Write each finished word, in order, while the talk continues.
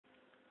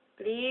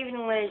Good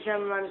evening, ladies and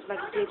gentlemen. It's Mike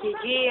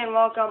TTG, and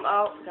welcome.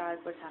 Oh God,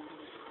 what's happening?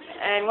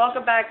 And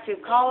welcome back to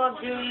Call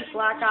of Duty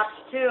Black Ops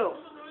 2.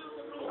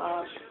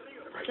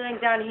 Sitting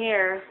down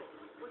here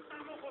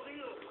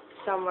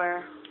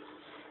somewhere.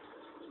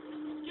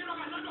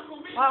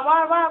 What?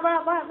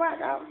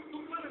 Oh.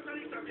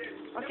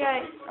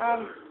 Okay.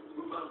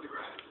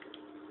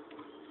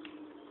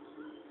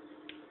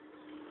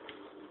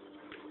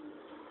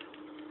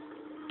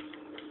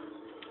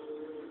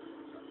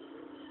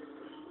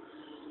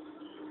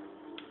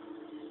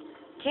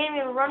 Can't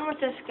even run with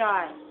this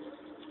guy.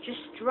 Just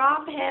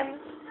drop him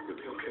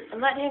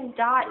and let him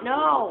die.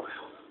 No.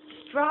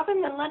 Just drop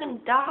him and let him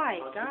die.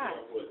 God.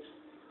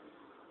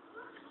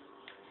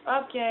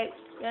 Okay.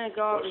 Gonna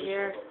go over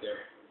here.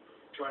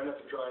 Try not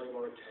to draw any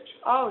more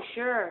attention. Oh,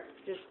 sure.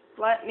 Just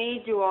let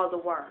me do all the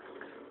work.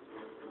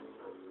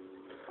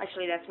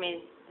 Actually, that's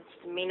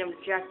the main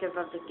objective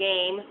of the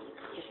game.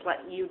 Just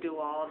let you do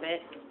all of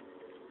it.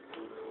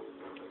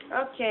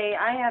 Okay,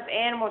 I have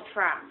animal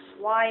traps.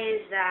 Why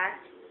is that?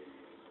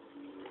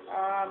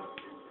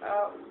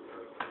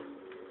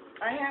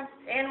 I have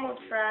animal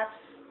traps.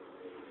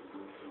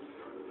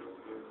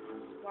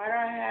 Why do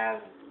I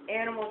have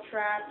animal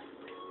traps?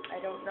 I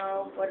don't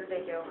know. What do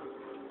they do?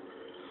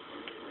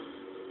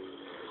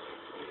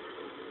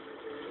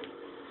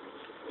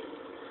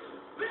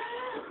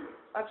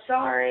 I'm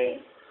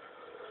sorry.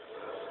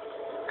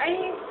 I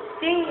didn't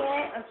see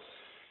it.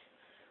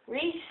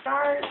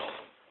 Restart.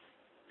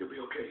 You'll be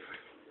okay,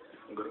 Frank.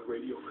 I'm gonna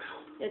radio for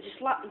help. Yeah, just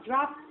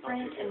drop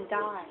Frank and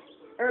die.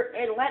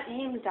 And let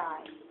him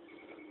die.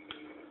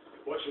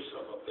 Watch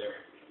yourself up there.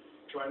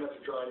 Try not to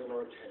draw any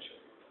more attention.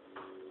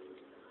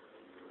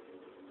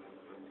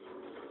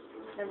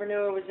 Never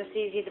knew it was this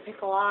easy to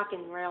pick a lock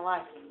in real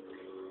life.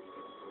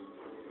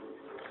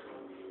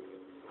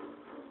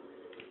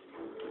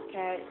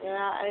 Okay,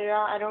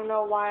 yeah, I don't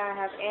know why I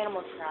have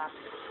animal traps.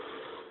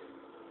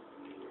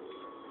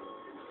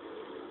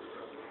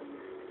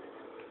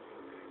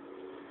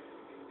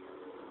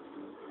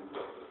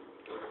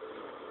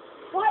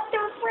 What the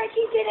frick?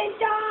 He didn't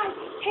die!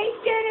 He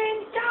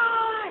didn't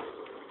die!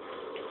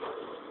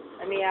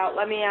 Let me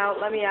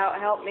out.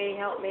 Help me.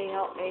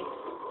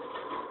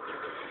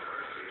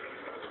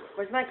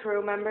 Where's my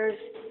crew members?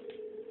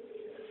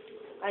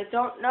 I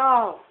don't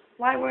know.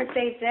 Why weren't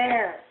they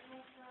there?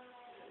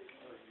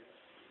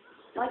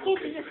 Why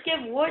can't you just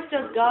give Woods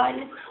a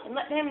gun and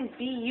let him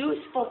be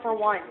useful for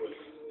once?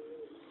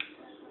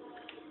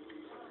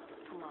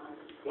 Come on.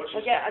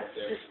 Look at,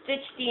 just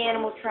stitch the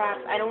animal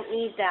traps. I don't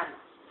need them.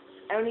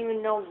 I don't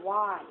even know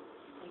why.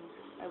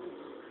 I'm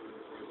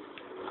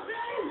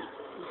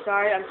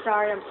sorry.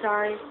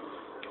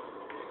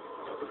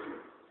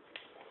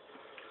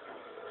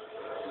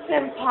 It's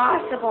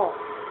impossible.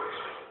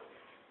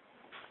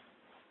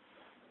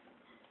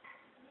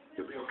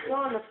 You'll be okay. Go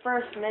on the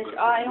first mission.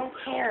 Oh, I don't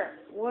care.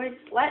 Woods,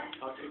 I'll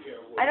take care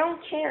of Woods. I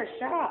don't care.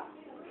 Shut up.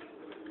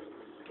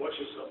 Watch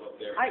yourself up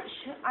there.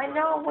 I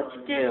know what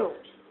to do.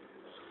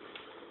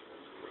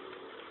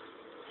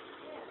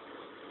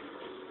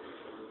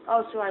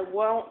 Oh, so I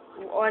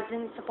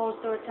wasn't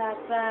supposed to attack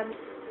them?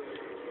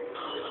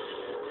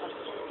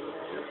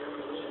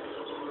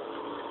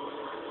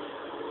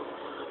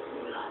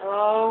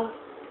 Hello?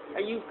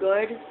 Are you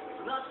good?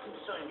 Not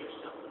concern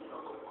yourself with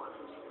local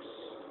politics.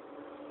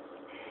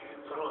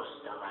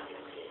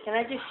 Can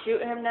I just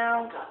shoot him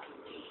now?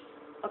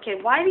 Okay,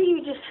 why do you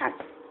just have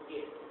to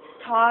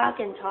talk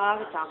and talk,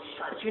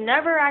 but you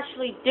never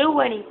actually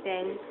do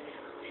anything?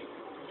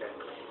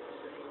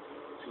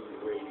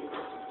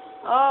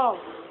 Oh.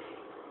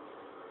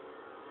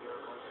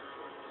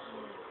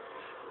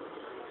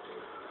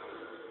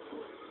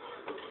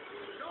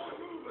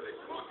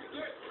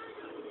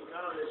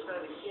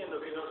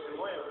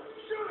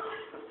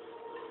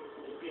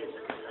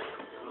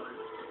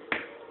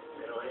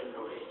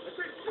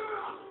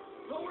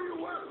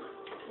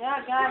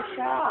 Yeah, guys,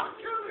 shut up.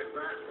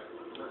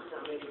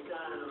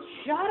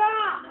 Shut up!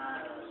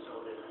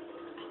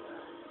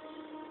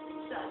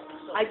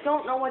 I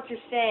don't know what you're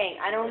saying.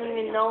 I don't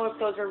even know if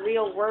those are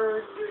real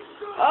words.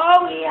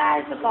 Oh, he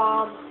has a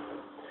bomb.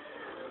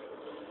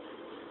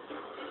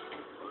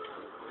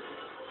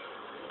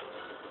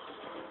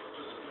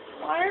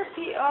 Why are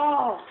people...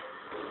 Oh.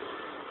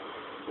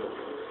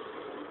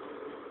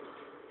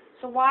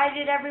 So why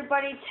did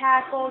everybody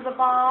tackle the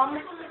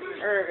bomb?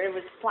 Or it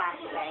was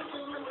flashbang.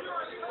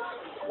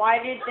 Why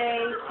did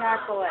they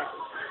tackle it?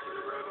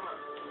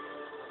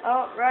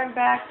 Oh, run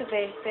back to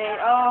base.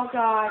 Oh,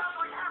 gosh.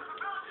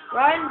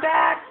 Run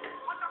back.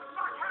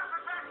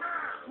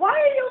 Why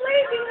are you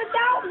leaving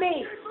without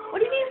me? What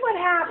do you mean what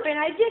happened?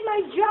 I did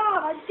my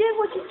job. I did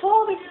what you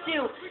told me to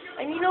do.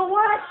 And you know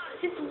what?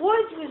 Since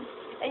Woods was...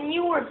 and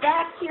you were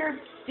back here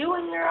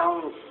doing your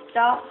own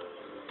stuff.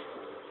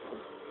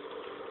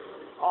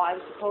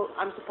 Oh,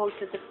 I'm supposed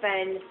to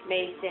defend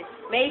Mason.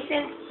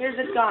 Mason, here's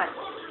a gun.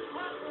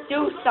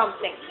 Do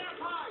something.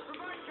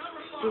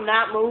 Do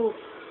not move.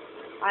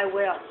 I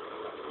will.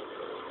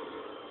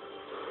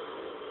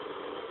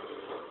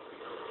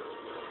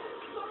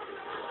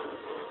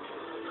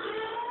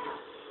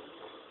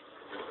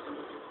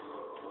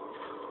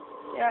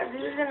 Yeah,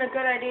 this isn't a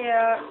good idea.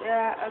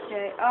 Yeah,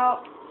 okay.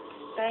 Oh,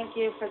 thank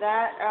you for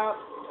that. Oh,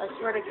 I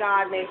swear to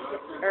God,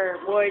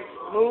 Woods,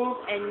 move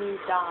and you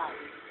die.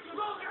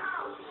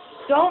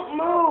 Don't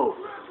move.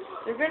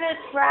 They're gonna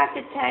attract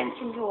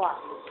attention to us.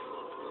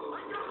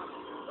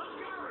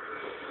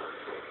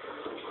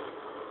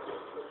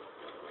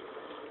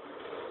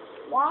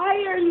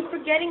 Why are you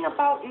forgetting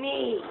about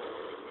me?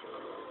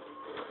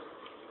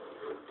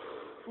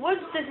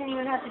 Woods doesn't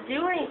even have to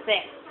do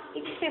anything. He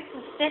just has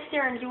to sit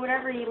there and do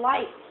whatever he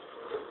likes.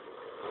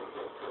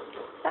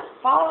 Stop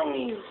following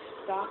me, you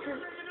stalker.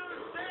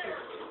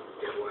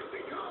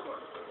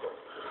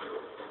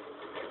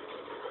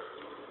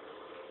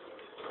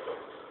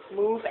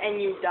 Move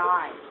and you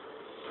die.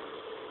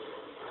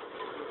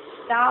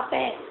 Stop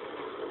it.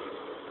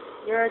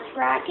 You're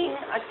attracting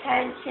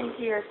attention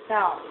to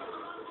yourself.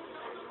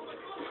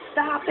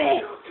 Stop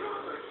it.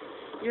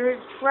 You're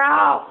a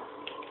trout.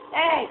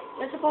 Hey,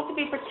 you're supposed to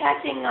be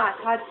protecting us,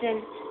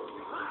 Hudson.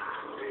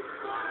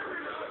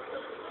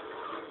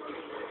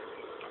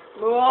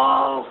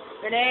 Whoa!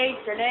 Grenade,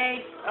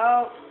 grenade.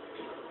 Oh.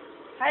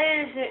 How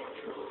does it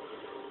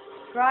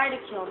try to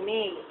kill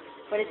me?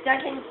 But it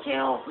doesn't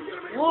kill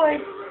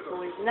Wood,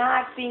 who is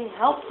not being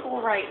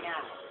helpful right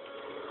now.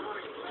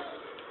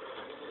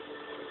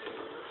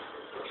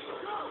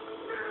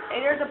 Hey,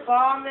 there's a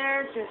bomb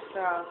there. Just,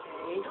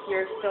 okay,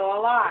 you're still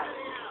alive.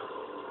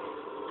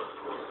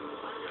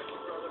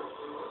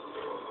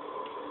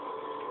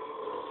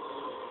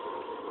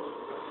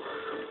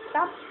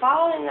 Stop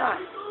following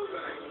us.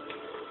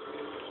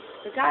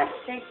 For God's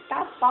sake,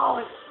 stop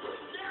following.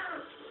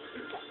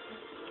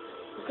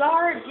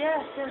 Guard,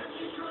 yes.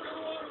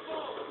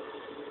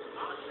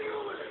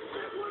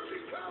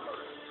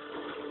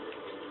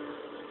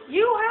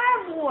 You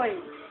have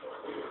one.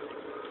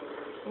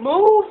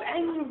 Move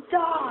and you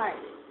die.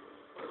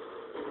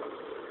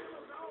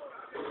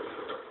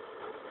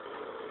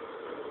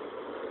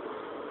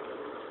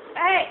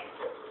 Hey.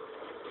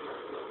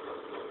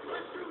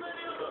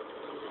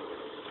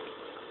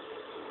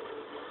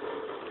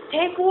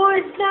 Take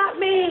Woods, not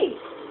me.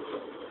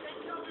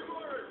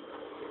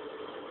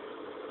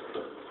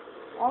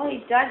 All he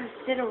does is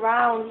sit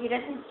around. He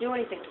doesn't do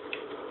anything.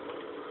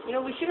 You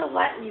know, we should have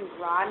let you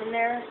rot in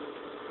there.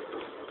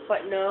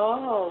 But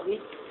no, the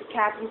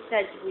captain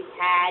said we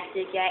had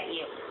to get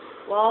you.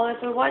 Well,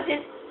 if it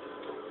wasn't...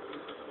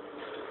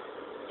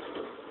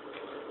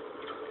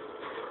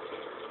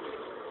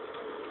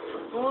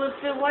 Well,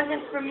 if it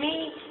wasn't for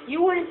me,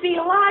 you wouldn't be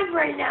alive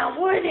right now,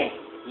 would it?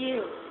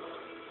 You.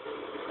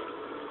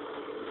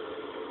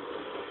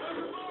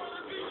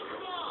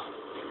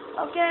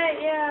 Okay,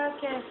 yeah,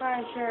 okay,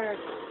 fine, sure.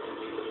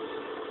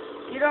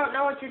 You don't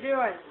know what you're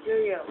doing, do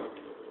you?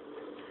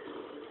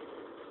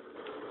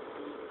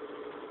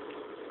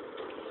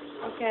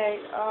 Okay,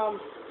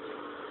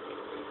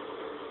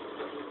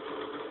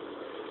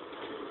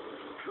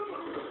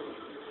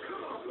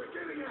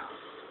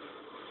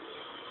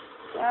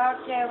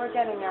 Okay, we're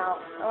getting out.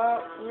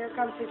 Oh, here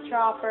comes the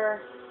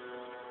chopper.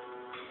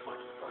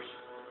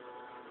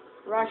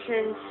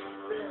 Russians.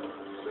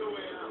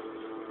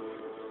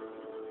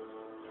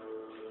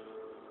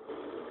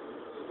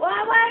 What?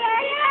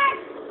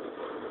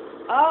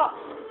 Oh,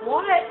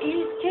 what?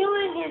 He's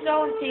killing his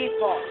own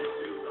people.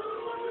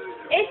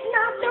 It's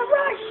not the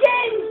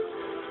Russians!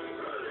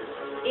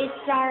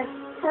 It's our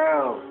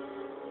crew.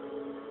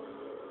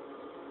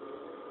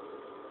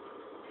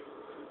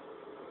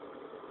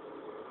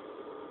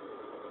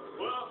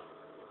 Well,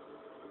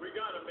 we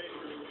got him, baby.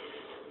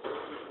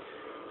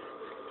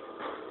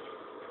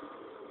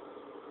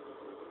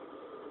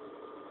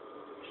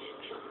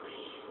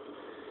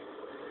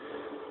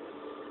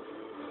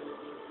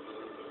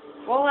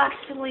 Well,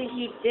 actually,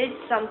 he did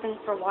something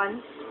for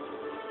once.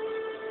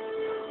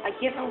 I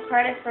give him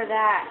credit for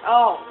that.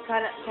 Oh,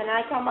 can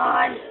I come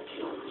on?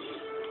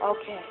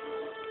 Okay.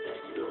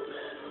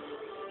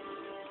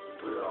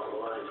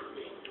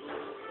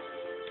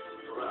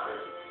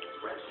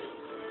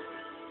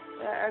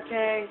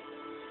 Okay.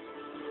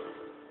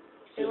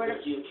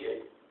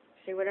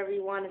 Say whatever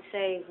you want to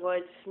say,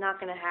 Woods. It's not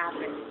going to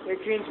happen. Your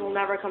dreams will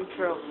never come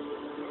true.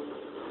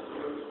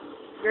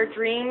 Your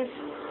dreams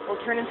will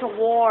turn into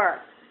war.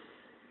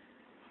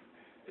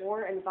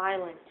 War and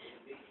violence.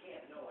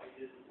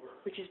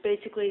 Which is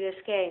basically this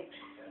game.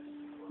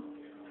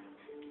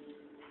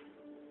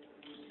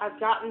 I've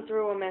gotten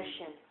through a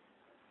mission.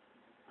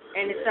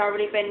 And it's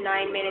already been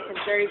 9 minutes and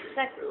 30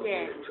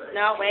 seconds.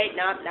 No, wait,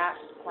 no, not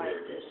quite.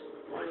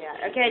 Oh,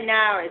 yeah. Okay,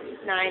 now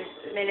it's 9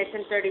 minutes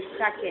and 30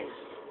 seconds.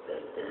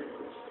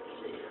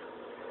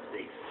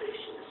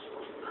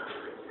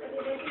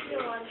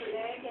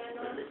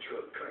 The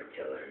drug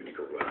cartel out of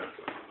Nicaragua.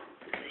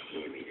 It's a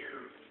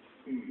hand-me-down.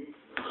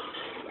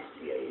 The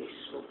CIA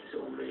smoked his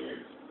old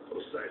man.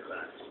 Those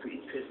Cyclops is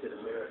pretty pissed at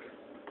America.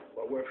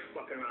 While we're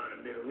fucking around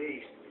in the Middle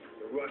East,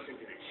 the Russians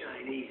and the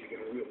Chinese are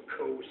getting real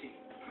cozy.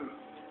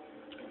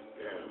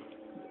 Now,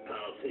 the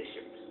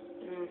politicians,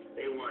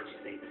 they want you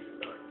to think this is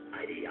about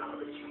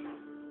ideology.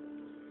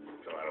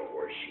 It's a lot of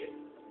horse shit.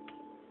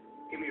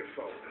 Give me your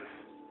phone.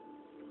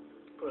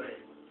 Go ahead.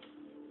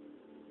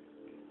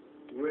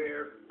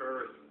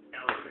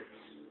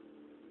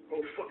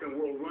 fucking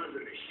world runs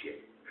on this shit.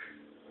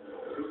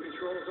 Who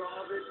controls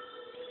all of it?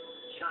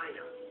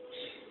 China.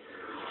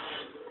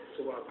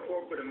 So while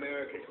corporate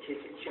America's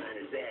kissing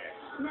China's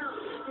ass. Now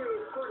the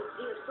mysterious Curtis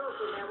Via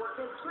social network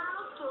has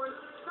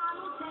crowdsourced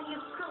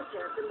simultaneous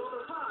protests in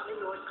Bogota in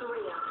North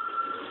Korea.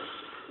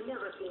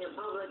 Never seen in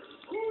public,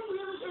 who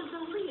really is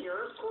the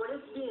leader of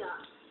Curtis Via?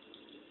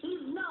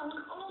 He's known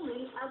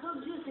only as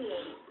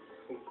Odysseus.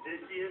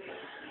 Odysseus?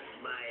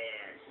 My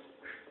ass.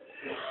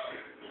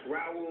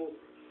 Raul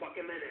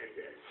fucking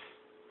Menendez.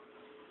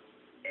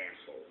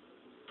 Asshole.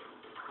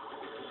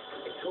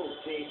 I told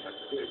Jason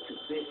they're too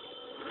busy.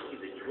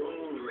 The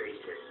drone race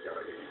has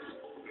started.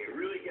 Okay,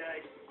 really,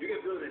 guys? You're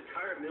gonna build an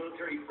entire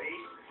military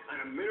base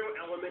on a mineral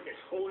element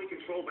that's wholly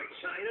controlled by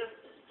China?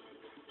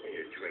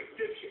 You're a straight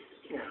dipshit.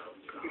 Now,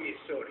 give me a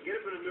soda. Get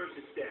up in a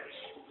nurse's stash.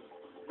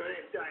 None of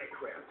that diet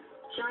crap.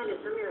 China's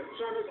Premier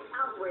Chen is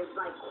outraged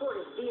by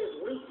Curtis Via's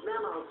leaked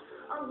memo,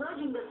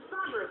 alleging the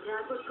cyber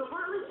attack was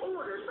covertly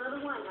ordered by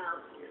the White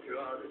House. After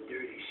all the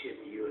dirty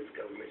shit the U.S.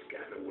 government's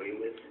gotten away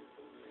with,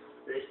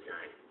 this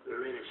time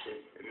they're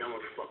innocent and no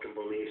one fucking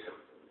believes them.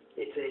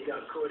 They take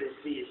out Curtis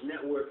Via's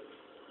network.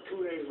 2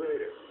 days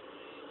later,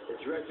 the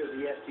director of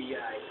the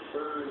FBI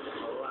burns him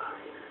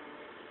alive.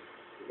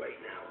 Right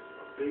now,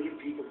 1 billion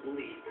people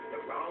believe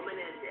that Raul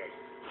Menendez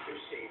is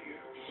their savior.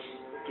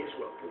 Guess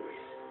what,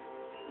 boys?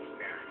 He's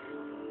not.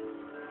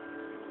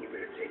 You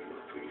better take him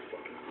pretty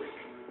fucking quick.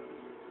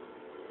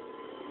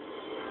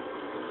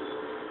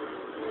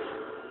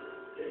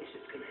 This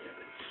shit's gonna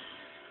happen.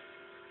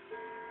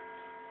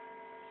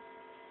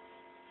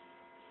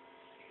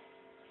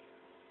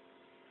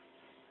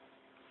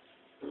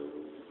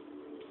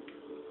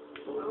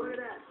 Oh, look at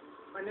that.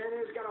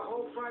 Menendez got a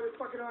whole private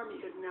fucking army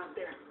hidden out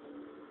there.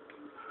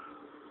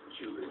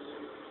 Cubans.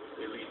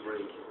 Elite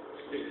rank.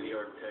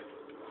 State-of-the-art tech.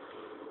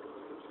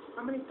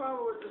 How many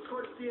followers does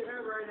Curtis Via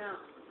have right now?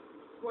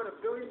 What,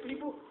 1 billion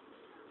people?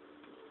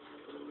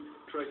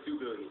 Try 2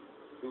 billion.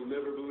 You'll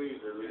never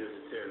believe their leader's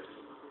a terrorist.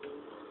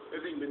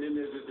 They think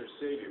Menendez is their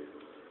savior.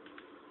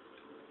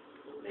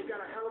 They've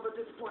got a hell of a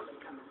disappointment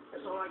coming.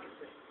 That's all I can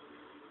say.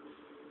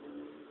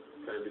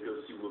 Time to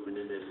go see what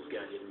Menendez has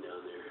got hidden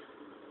down there.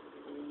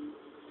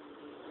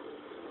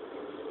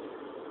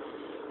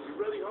 You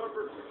ready,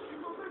 Harper?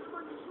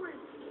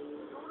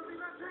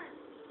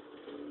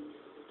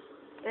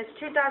 It's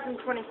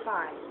 2025.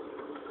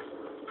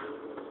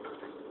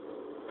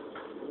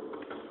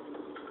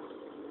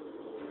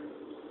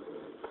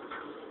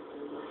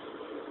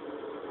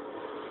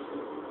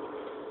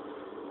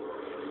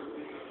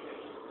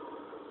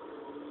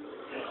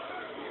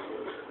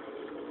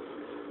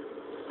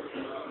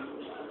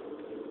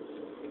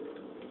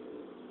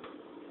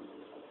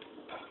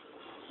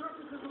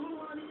 Surface is a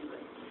little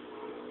uneven.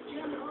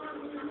 Jammed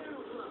hard with the nail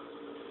glove.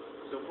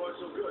 So far,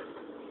 so good.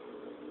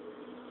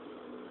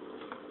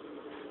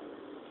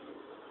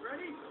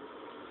 Ready?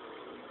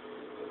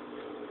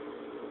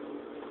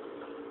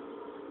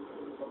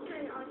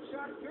 Okay,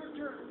 hotshot, your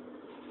turn.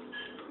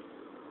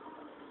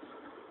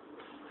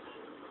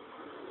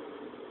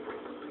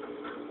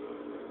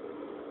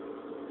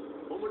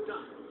 One more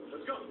time.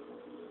 Let's go.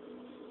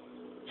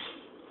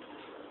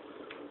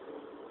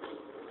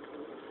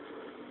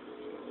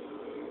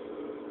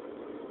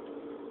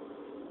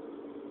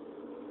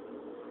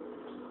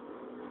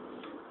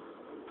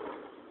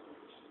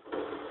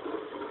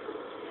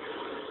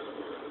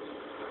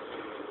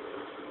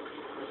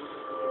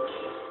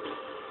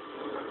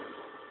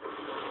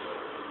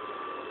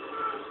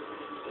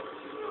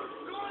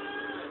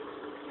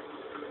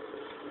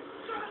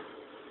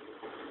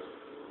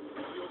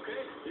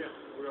 Yeah,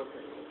 we're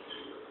okay.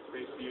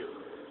 Thanks to you.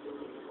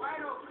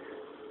 Wide open.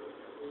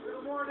 A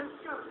little more than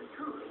skeleton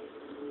crew.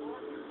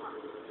 We'll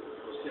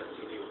see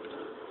the old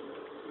time.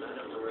 Line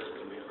up the rest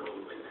of me, Raul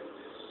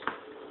Menendez.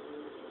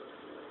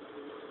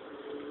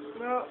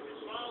 Well,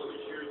 Follow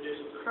sure did.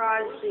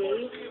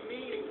 Crosby, See a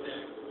meeting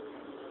then.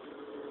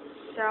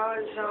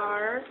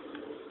 Salazar,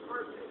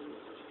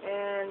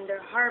 and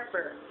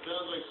Harper.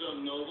 Sounds like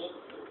something noble.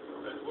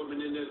 That's what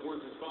Menendez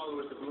wants his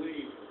followers to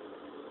believe.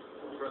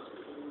 Trust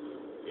me,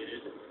 it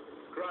isn't.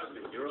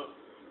 Crosby, you're up.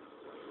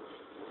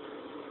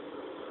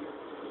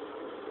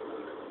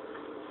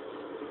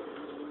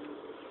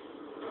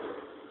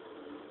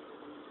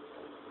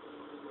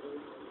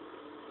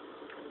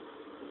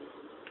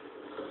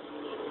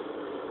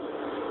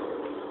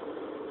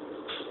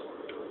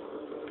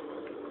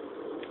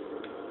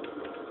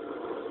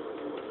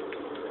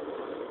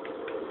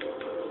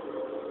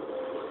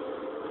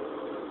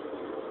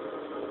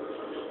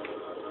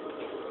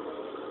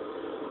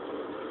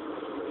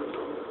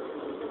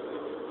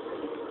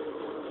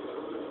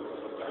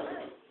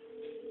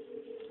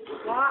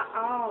 What?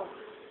 Oh.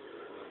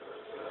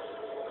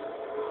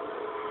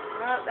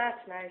 Well,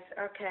 that's nice.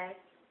 Okay.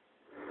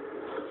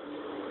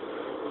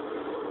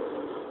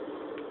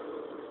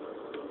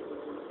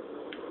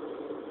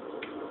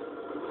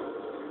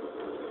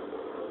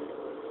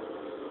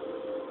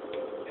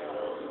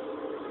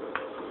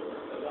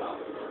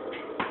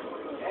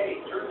 Hey,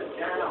 turn it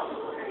down.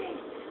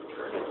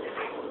 Turn it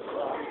down.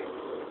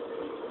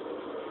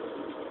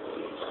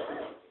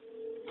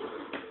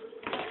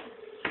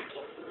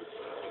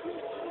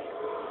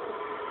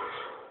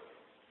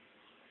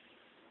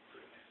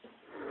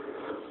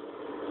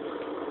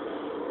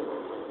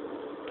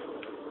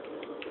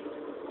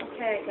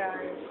 Okay,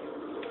 guys.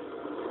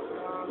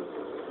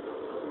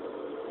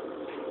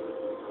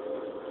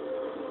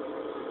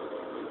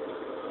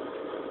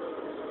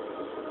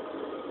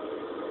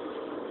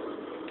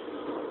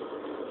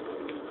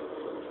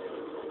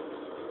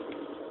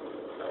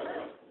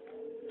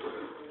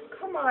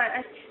 Come on,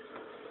 I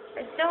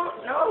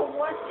don't know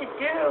what to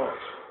do.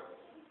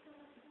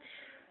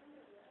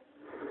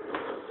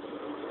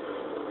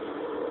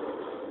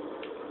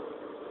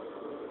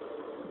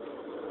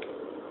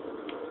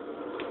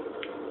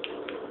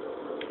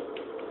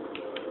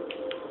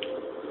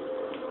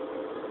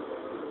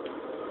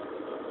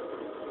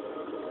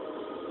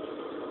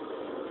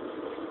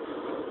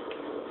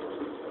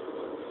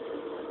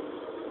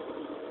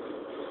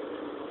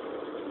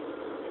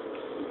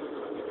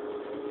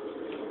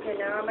 Okay,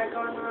 now am I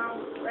going the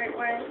right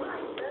way?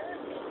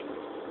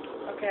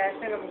 Okay, I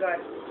think I'm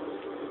good.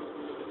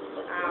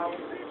 Ow.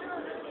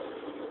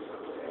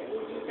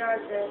 Easy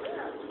does it.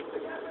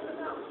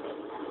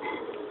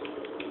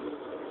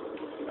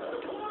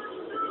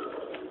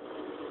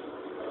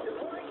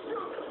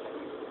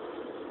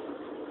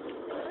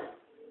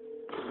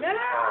 No!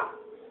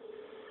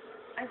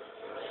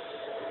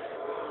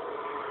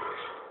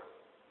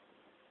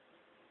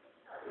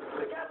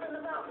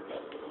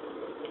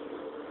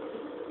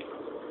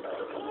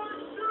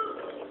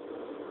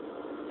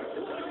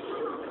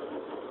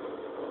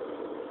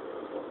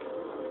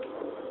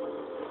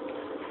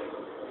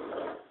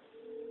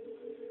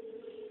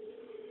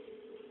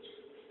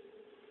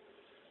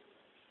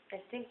 I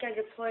think I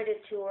deployed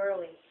it too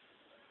early.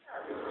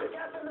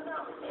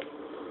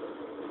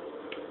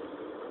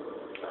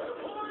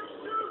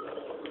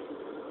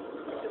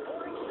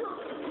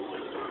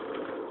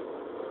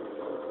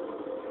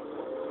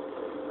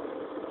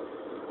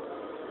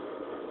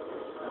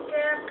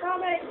 Okay, I'm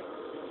coming.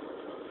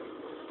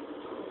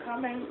 I'm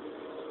coming.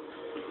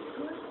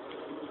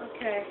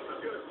 Okay.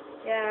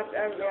 Yeah,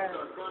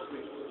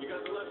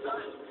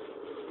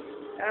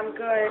 I'm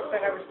good,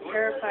 but I was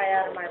terrified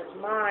out of my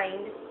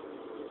mind.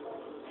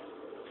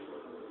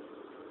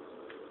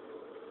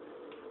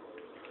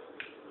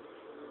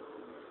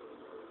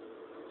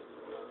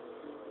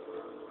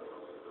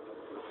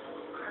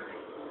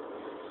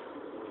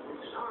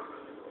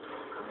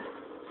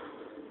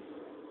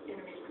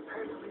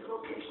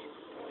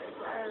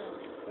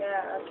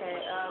 Yeah, okay,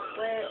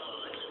 where?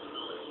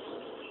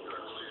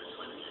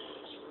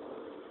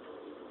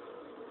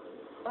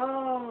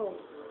 Oh,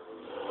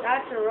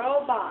 that's a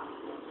robot.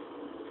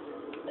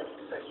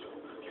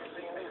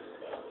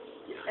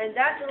 And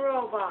that's a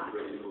robot.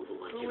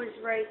 Who is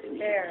right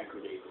there?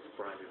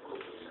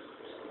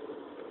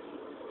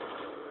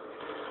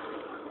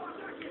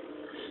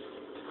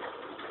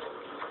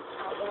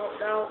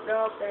 Oh,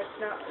 no, that's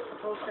not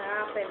supposed to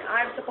happen.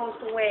 I'm supposed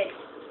to win.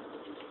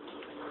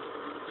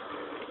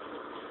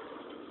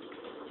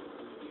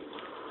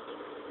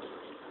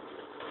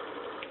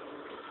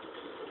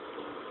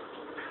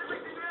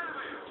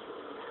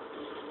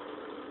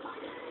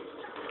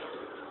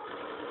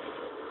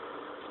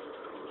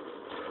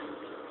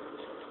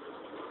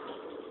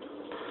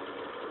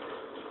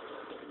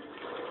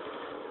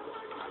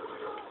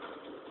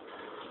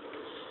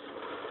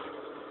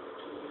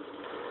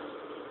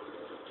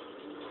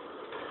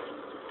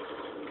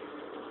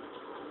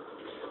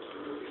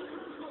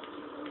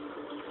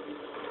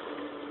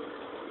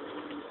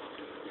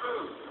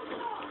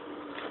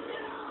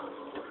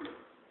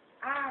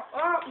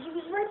 Oh, he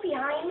was right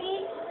behind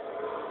me.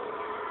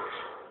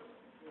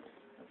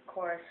 Of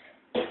course.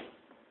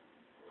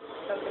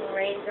 Something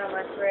rains on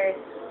my fridge.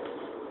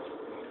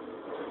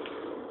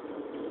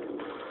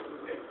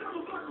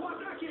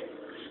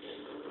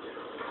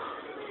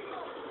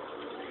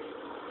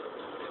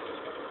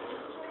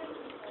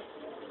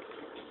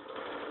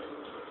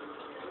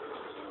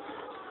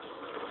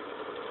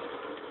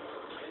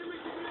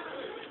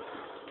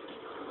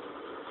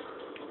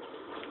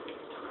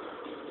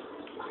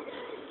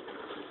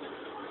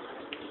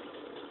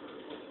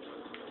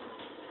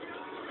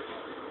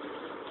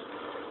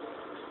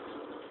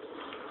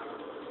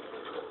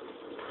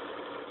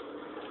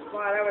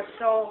 Wow, that was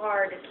so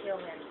hard to kill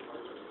him.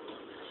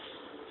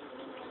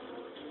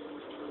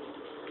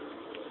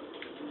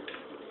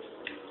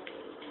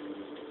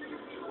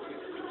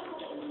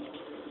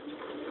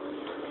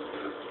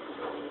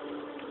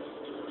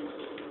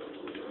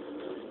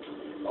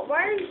 But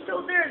why are you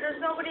still there? There's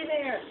nobody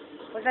there.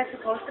 Was I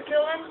supposed to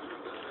kill him?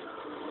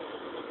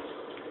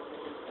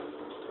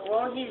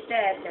 Well, he's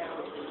dead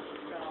now.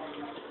 So.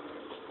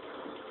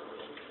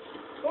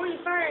 Who are you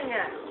firing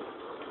at?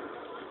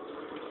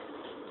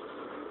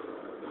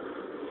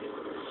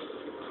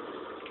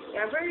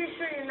 Yeah, I'm pretty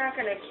sure you're not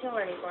going to kill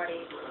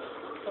anybody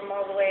from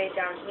all the way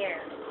down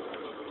here.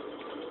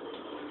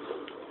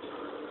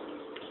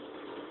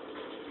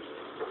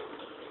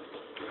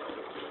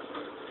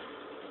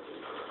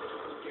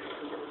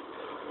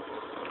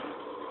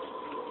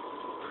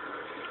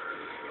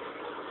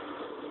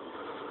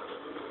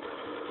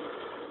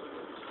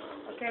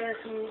 Okay, there's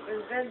some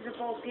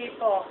invisible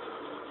people.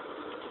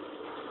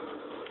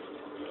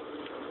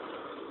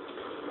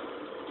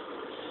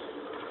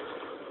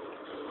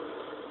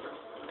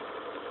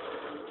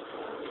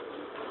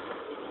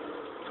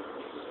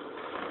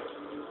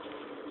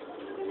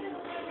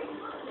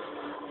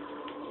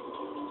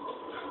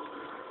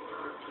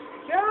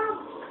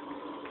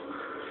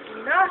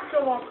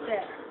 go up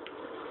there.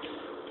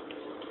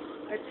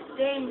 It's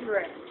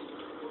dangerous.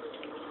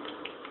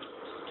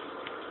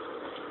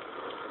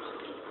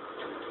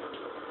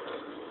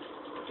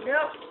 Yep.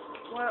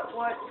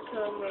 What's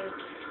killing me?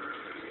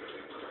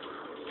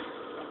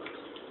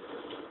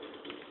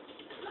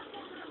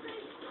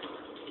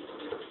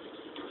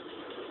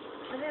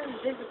 An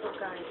invisible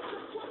guy.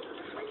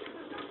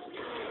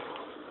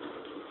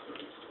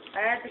 I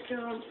had to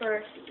kill him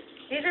first.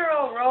 These are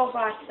all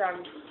robots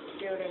I'm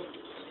shooting.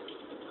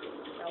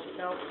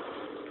 Nope.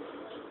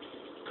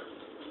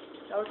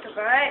 No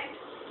survive.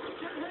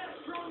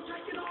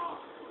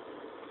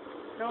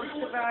 No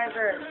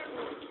survivor.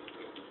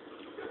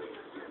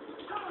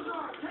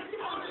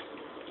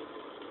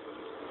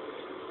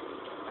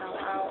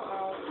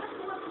 Ow.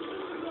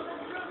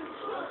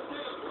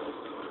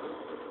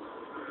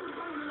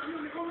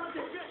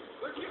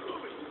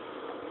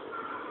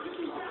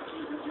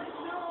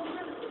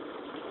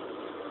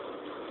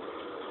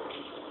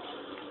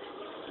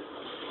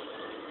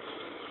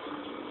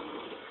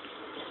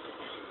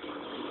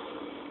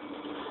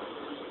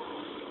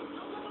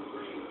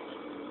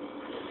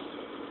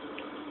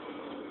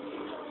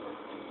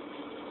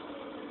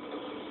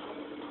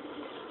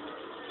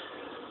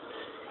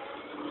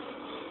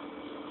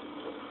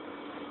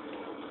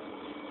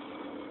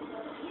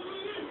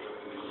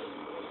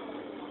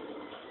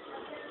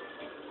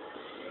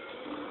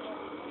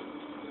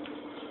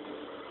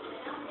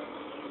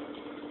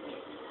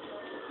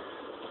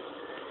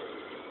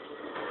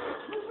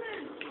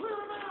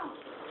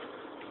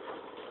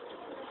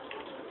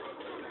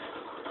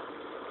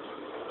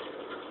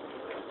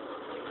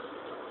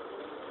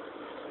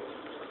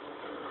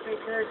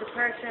 There's a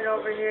person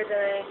over here that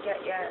I didn't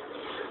get yet.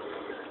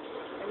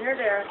 And you're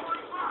there.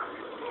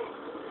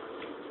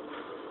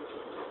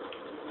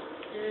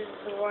 This is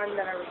the one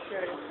that I was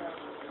shooting from.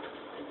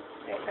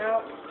 Right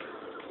now.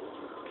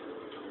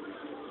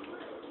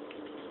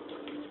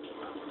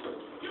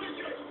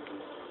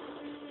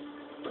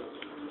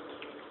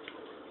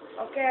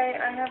 Okay,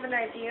 I have an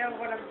idea of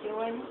what I'm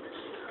doing.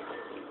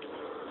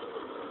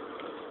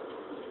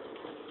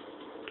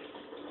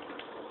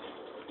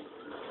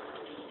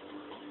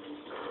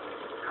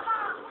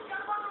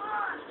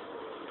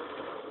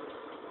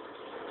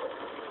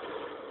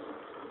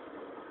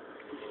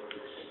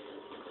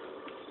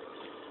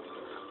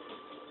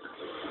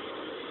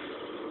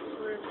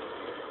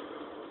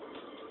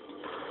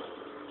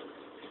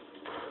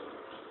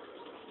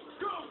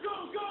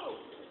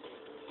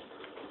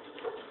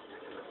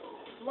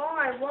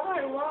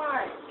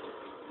 Why?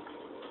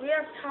 We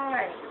have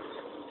time.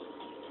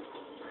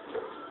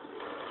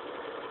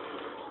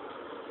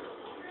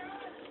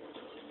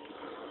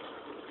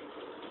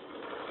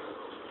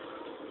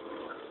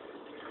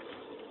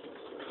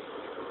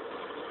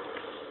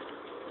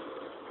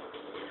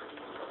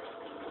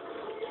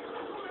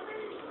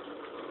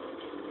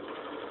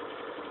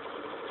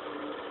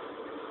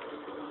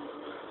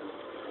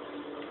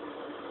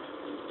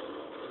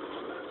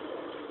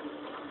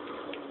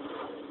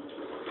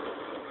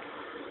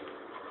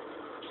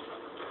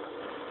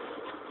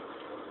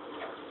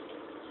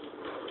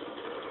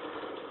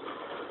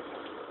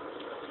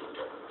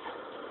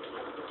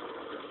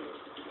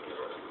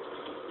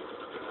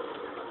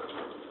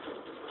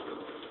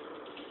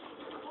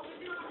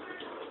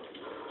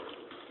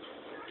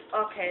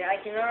 Okay,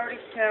 I can already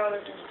tell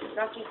this is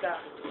Lucky Gun.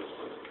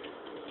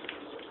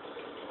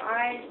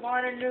 I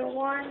want a new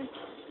one.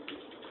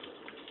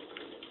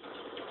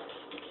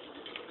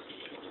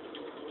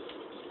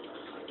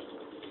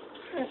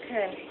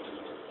 Okay.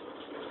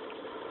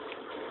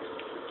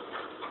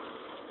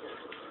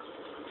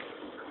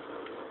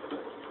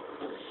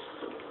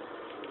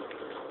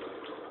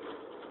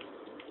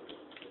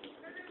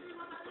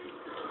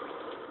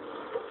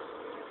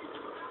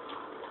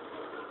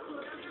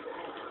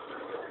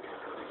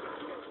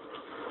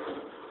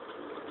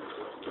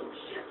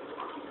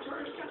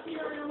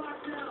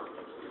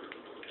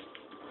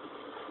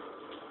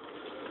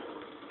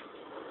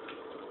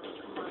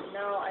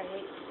 No, I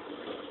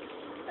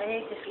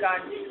hate this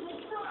gun.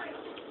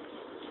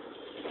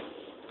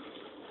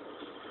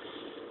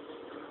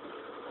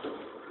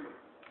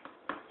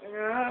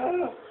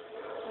 No,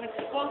 I'm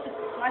supposed to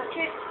clutch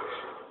it.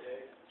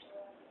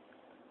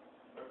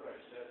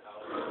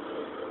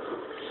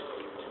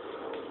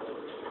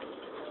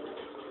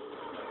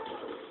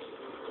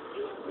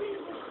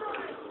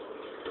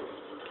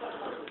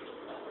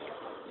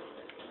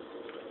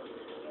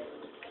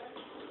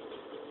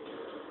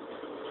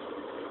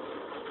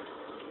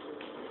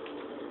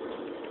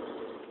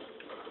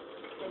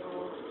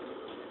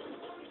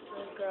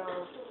 Go.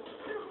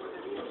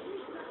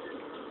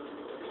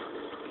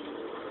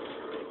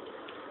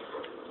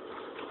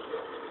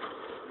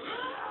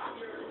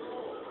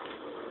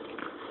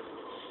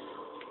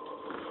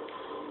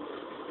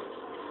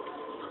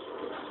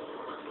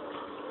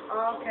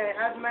 Okay,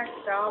 I've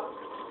messed up.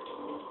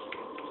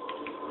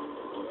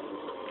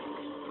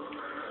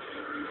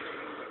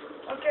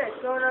 Okay,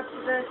 going up to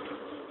this.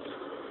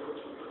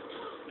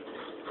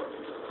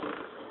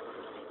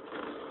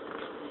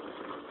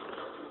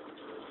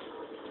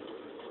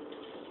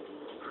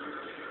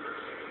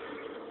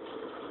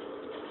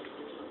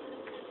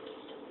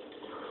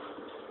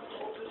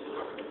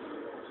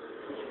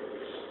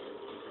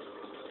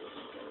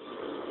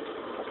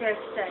 Okay,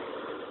 stay.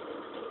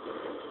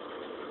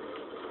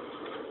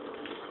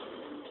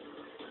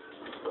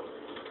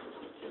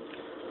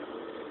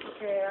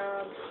 Okay,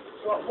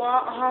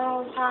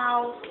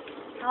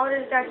 how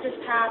did that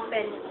just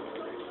happen?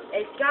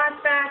 It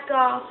got back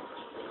up.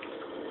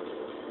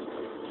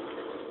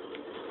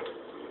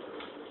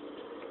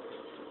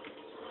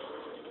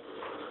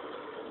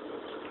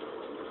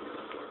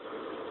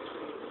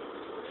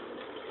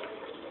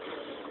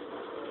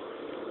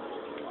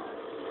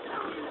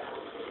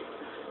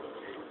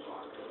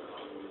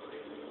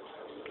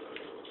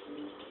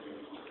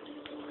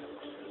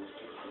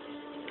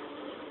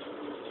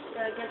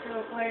 Gotta get to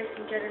a place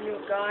and get a new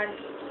gun.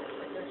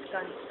 This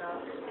gun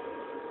stuff.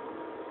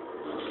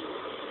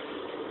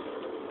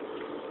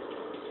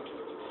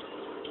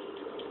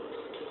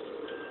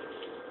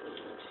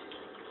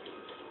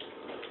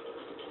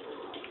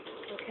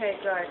 Okay,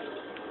 good.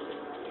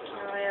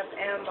 Now I have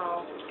ammo.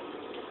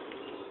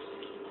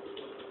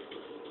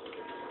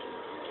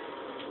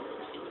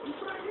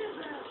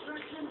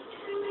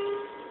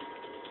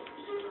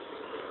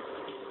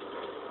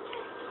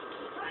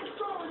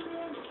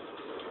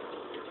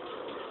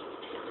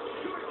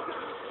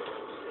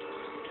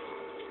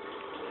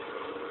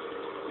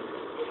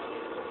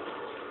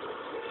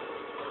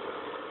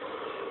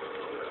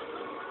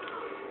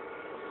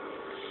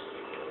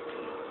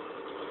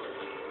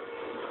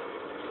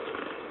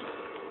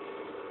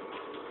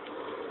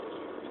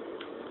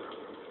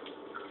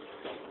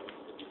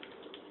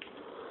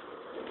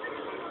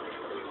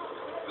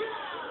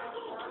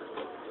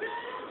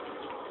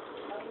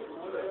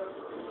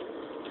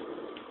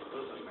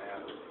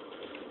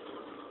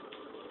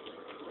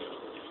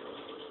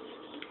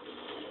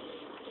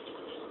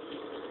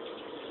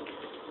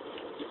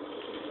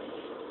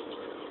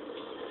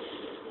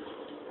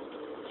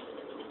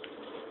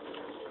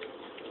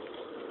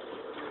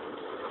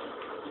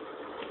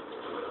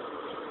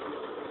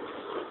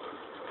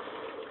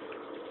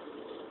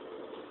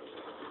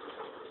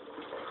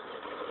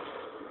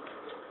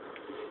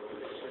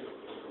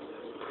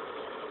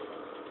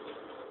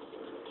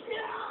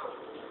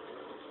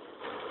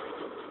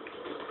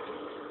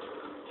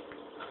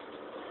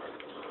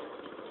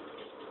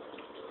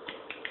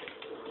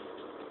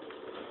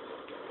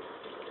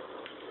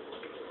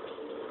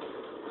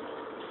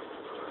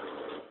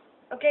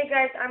 Okay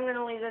guys, I'm going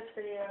to leave this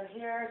video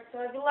here. So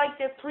if you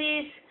liked it,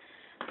 please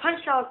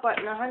punch the like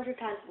button 100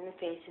 times in the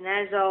face. And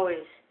as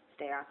always,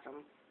 stay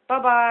awesome.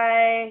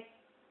 Bye-bye.